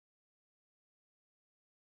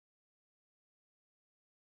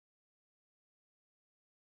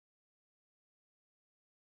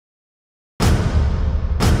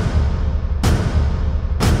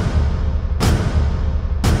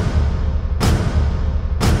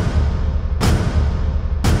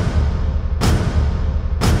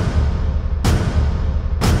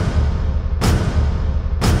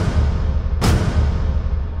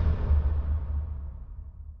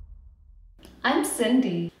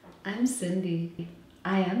I'm Cindy.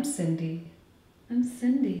 I am Cindy. I'm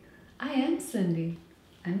Cindy. I am Cindy.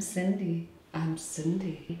 I'm Cindy. I'm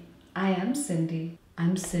Cindy. I am Cindy.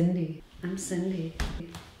 I'm Cindy. I'm Cindy.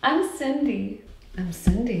 I'm Cindy. I'm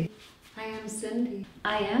Cindy. I am Cindy.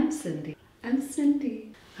 I am Cindy. I'm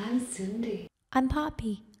Cindy. I'm Cindy. I'm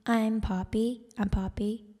Poppy. I'm Poppy. I'm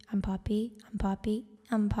Poppy. I'm Poppy. I'm Poppy.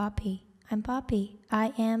 I'm Poppy. I'm Poppy.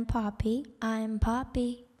 I am Poppy. I'm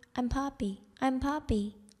Poppy. I'm Poppy. I'm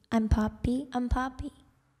Poppy. I'm Poppy. I'm Poppy.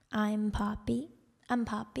 I'm Poppy. I'm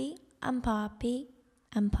Poppy. I'm Poppy.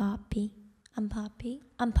 I'm Poppy. I'm Poppy.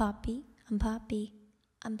 I'm Poppy. I'm Poppy.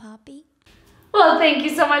 I'm Poppy. Well, thank you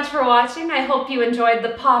so much for watching. I hope you enjoyed the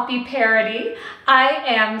Poppy parody. I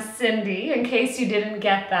am Cindy, in case you didn't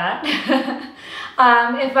get that.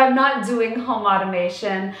 If I'm not doing home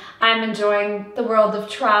automation, I'm enjoying the world of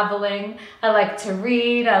traveling. I like to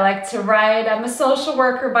read, I like to write. I'm a social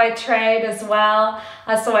worker by trade as well,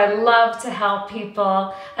 so I love to help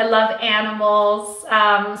people. I love animals,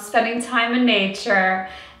 spending time in nature,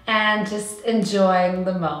 and just enjoying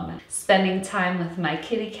the moment. Spending time with my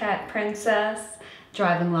kitty cat princess,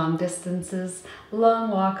 driving long distances, long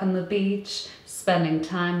walk on the beach, spending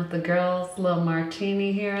time with the girls, little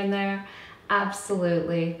martini here and there.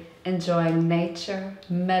 Absolutely enjoying nature,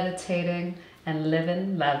 meditating, and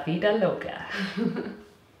living la vida loca.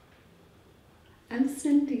 I'm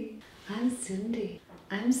Cindy. I'm Cindy.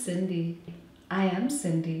 I'm Cindy. I am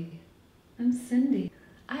Cindy. I'm Cindy.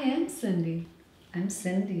 I am Cindy. I'm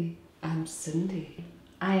Cindy. I'm Cindy.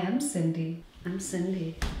 I am Cindy. I'm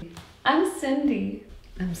Cindy. I'm Cindy.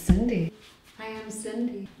 I'm Cindy. I am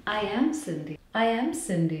Cindy. I am Cindy. I am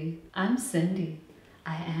Cindy. I'm Cindy.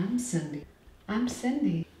 I am Cindy. I'm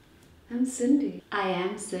Cindy. I'm Cindy. I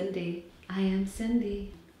am Cindy. I am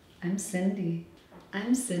Cindy. I'm Cindy.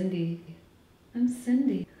 I'm Cindy. I'm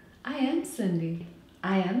Cindy. I am Cindy.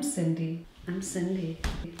 I am Cindy. I'm Cindy.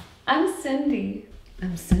 I'm Cindy.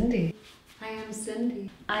 I'm Cindy. I am Cindy.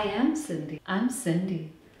 I am Cindy. I'm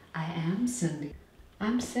Cindy. I am Cindy.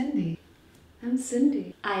 I'm Cindy. I'm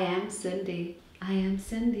Cindy. I am Cindy. I am Cindy. I'm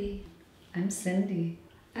Cindy.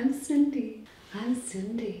 I'm Cindy. I'm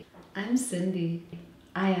Cindy. I'm Cindy.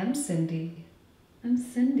 I am Cindy.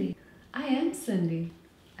 I'm Cindy. I am Cindy.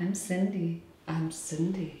 I'm Cindy. I'm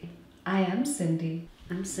Cindy. I am Cindy.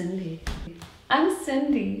 I'm Cindy. I'm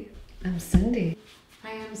Cindy. I'm Cindy. I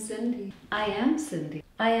am Cindy. I am Cindy.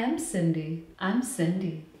 I am Cindy. I'm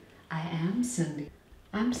Cindy. I am Cindy.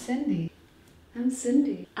 I'm Cindy. I'm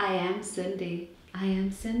Cindy. I am Cindy. I am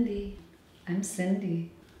Cindy. I'm Cindy.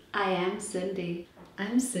 I am Cindy.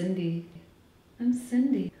 I'm Cindy. I'm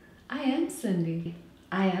Cindy. I am Cindy. I am Cindy. I'm Cindy. I'm Cindy. I'm Cindy. I am Cindy.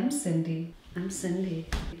 I am Cindy. I'm Cindy.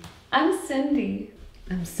 I am Cindy.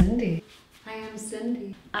 I'm Cindy. I'm Cindy.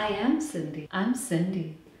 I am Cindy. I am Cindy. I'm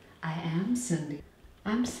Cindy. I'm Cindy.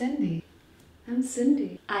 I'm Cindy. I'm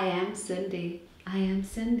Cindy. I am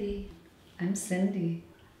Cindy. I'm Cindy. I am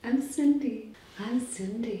Cindy. I'm Cindy. I'm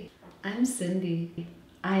Cindy.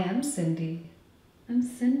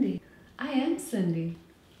 I am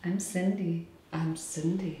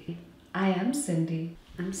Cindy.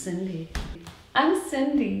 I'm Cindy. I'm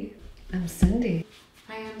Cindy. I'm Cindy.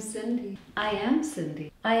 I am Cindy. I am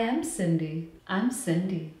Cindy. I am Cindy. I'm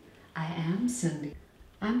Cindy. I am Cindy.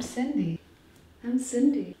 I'm Cindy. I'm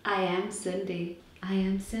Cindy. I am Cindy.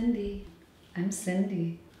 I am Cindy. I'm Cindy.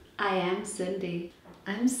 I am Cindy.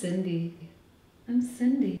 I'm Cindy.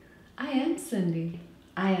 I'm Cindy. I am Cindy.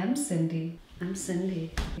 I am Cindy. I'm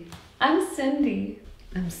Cindy. I'm Cindy.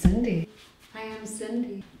 I'm Cindy.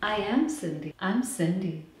 I am Cindy. I am Cindy. I'm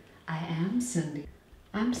Cindy. I am Cindy.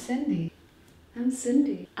 I'm Cindy. I'm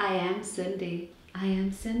Cindy. I am Cindy. I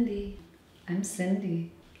am Cindy. I'm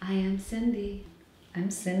Cindy. I am Cindy. I'm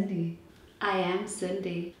Cindy. I am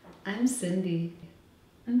Cindy. I'm Cindy.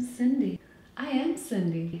 I'm Cindy. I am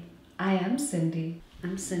Cindy. I am Cindy.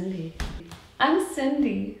 I'm Cindy. I'm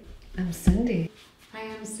Cindy. I'm Cindy. I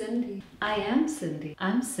am Cindy. I am Cindy.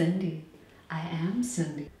 I'm Cindy. I am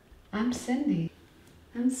Cindy. I'm Cindy.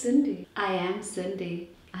 I'm Cindy. I am Cindy.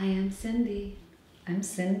 I am Cindy. I'm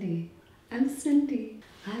Cindy. I'm Cindy.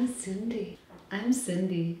 I'm Cindy. I'm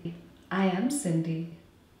Cindy. I am Cindy.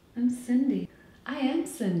 I'm Cindy. I am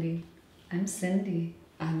Cindy. I'm Cindy.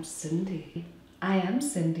 I'm Cindy. I am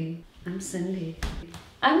Cindy. I'm Cindy.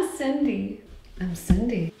 I'm Cindy. I'm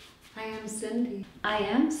Cindy. I am Cindy. I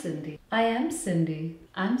am Cindy. I am Cindy.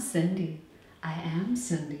 I'm Cindy. I am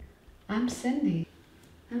Cindy. I'm Cindy.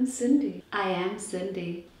 I'm Cindy. I am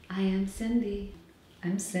Cindy. I am Cindy.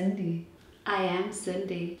 I'm Cindy. I am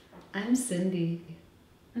Cindy. I'm Cindy.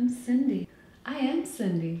 I'm Cindy. I am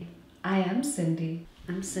Cindy. I am Cindy.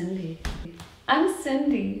 I'm Cindy. I'm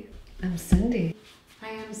Cindy. I'm Cindy. I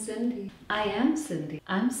am Cindy. I am Cindy.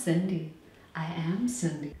 I'm Cindy. I am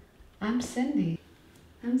Cindy. I'm Cindy.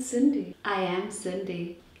 I'm Cindy. I am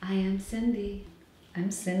Cindy. I am Cindy. I'm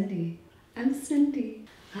Cindy. I'm Cindy.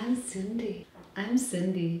 I'm Cindy. I'm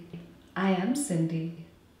Cindy. I am Cindy.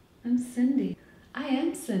 I'm Cindy. I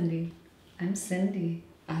am Cindy. I'm Cindy.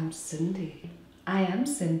 I'm Cindy. I am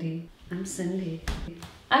Cindy. I'm Cindy.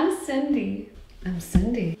 I'm Cindy. I'm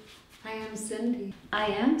Cindy. I am Cindy. I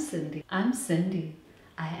am Cindy. I'm Cindy.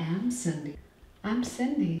 I am Cindy. I'm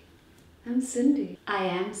Cindy. I'm Cindy. I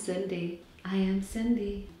am Cindy. I am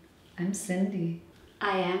Cindy. I'm Cindy.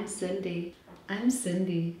 I am Cindy. I'm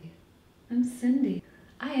Cindy. I'm Cindy.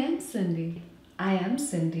 I am Cindy. I am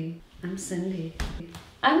Cindy. I'm Cindy.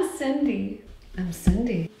 I'm Cindy. I'm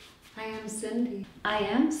Cindy. I am Cindy. I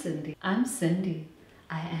am Cindy. I'm Cindy.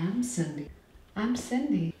 I am Cindy. I'm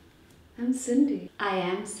Cindy. I'm Cindy. I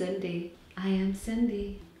am Cindy. I am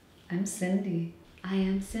Cindy. I'm Cindy. I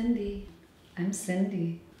am Cindy. I'm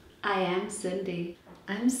Cindy. I am Cindy.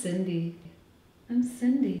 I'm Cindy. I'm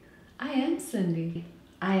Cindy. I am Cindy.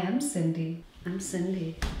 I am Cindy. I'm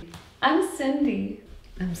Cindy. I'm Cindy.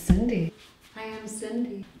 I'm Cindy. I am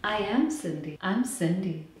Cindy. I am Cindy. I'm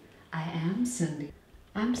Cindy. I am Cindy.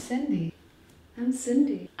 I'm Cindy. I'm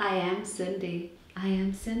Cindy. I am Cindy. I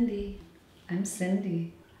am Cindy. I'm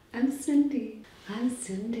Cindy. I'm Cindy. I'm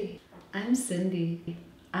Cindy. I'm Cindy.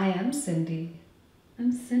 I am Cindy. I'm Cindy. I am Cindy. I'm Cindy.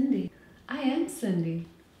 I'm Cindy. I am Cindy.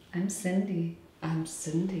 I'm Cindy. I'm Cindy.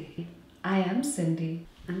 I'm Cindy. I am Cindy.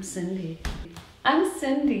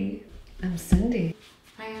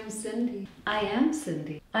 I am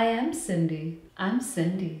Cindy. I am Cindy. I'm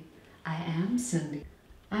Cindy. I am Cindy. I'm Cindy. I'm Cindy. I am Cindy. I am Cindy. I'm Cindy. I am Cindy.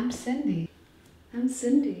 I'm Cindy. I'm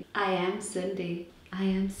Cindy. I am Cindy. I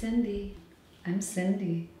am Cindy. I'm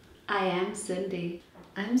Cindy.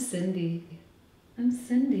 I'm Cindy. I'm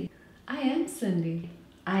Cindy. I am Cindy.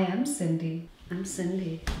 I am Cindy. I'm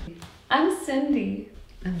Cindy. I am Cindy.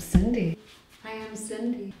 I'm Cindy. I'm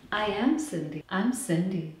Cindy. I am Cindy. I am Cindy. I'm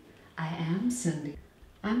Cindy.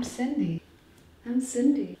 I'm Cindy. I'm Cindy. I'm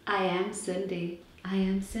Cindy. I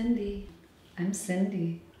am Cindy. I'm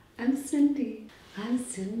Cindy. I am Cindy. I'm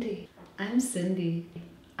Cindy. I'm Cindy.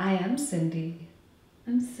 I am Cindy.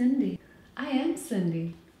 I'm Cindy. I'm Cindy. I'm Cindy. I am Cindy. I am Cindy. I am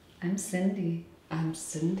Cindy. I'm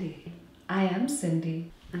Cindy. I am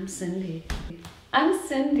Cindy.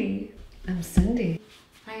 I'm Cindy. I'm Cindy.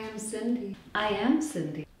 I am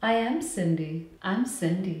Cindy. I am Cindy. I'm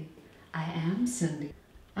Cindy. I am Cindy.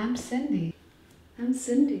 I'm Cindy. I'm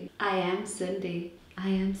Cindy. I am Cindy. I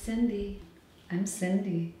am Cindy. I'm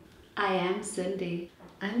Cindy.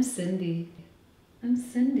 I'm Cindy. I'm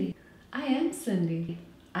Cindy. I am Cindy.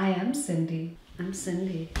 I am Cindy. I'm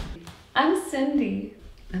Cindy. I am Cindy.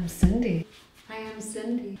 I'm Cindy. I'm Cindy. I am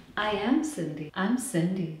Cindy. I am Cindy. I'm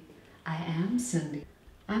Cindy. I am Cindy.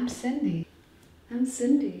 I'm Cindy.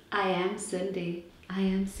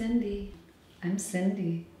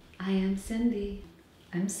 I am Cindy.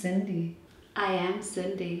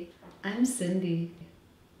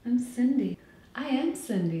 I'm Cindy. I'm Cindy. I am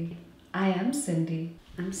Cindy. I am Cindy.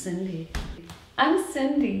 I'm Cindy. I'm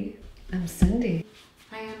Cindy. I'm Cindy.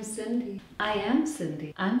 I am Cindy. I am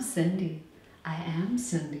Cindy. I'm Cindy. I am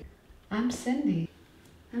Cindy. I'm Cindy.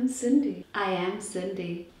 I'm Cindy. I am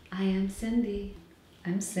Cindy. I am Cindy. I'm Cindy. I'm Cindy. I'm Cindy.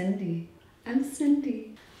 I'm Cindy. I am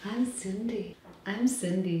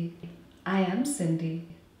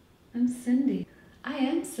Cindy. I'm Cindy. I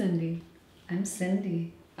am Cindy. I'm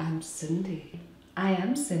Cindy. I'm Cindy. I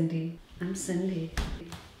am Cindy. I'm Cindy.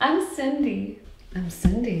 I'm Cindy. I'm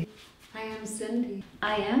Cindy. I am Cindy.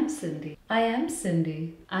 I am Cindy. I am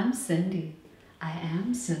Cindy. I'm Cindy. I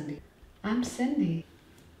am Cindy. I'm Cindy.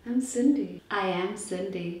 I'm Cindy. I am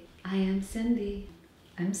Cindy. I am Cindy.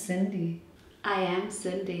 I'm Cindy. I am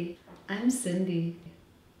Cindy. I'm Cindy.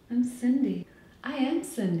 I'm Cindy. I am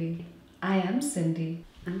Cindy. I am Cindy.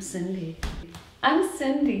 I'm Cindy. I'm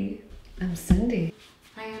Cindy. I'm Cindy.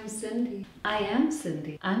 I am Cindy. I am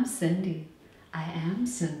Cindy. I'm Cindy. I am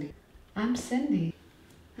Cindy. I'm Cindy.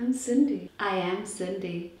 I'm Cindy. I am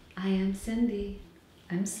Cindy. I am Cindy.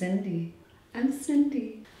 I'm Cindy. I'm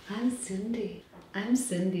Cindy. I'm Cindy. I'm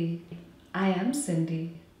Cindy. I am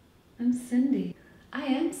Cindy. I'm Cindy. I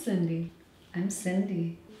am Cindy. I'm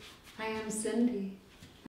Cindy. I am Cindy.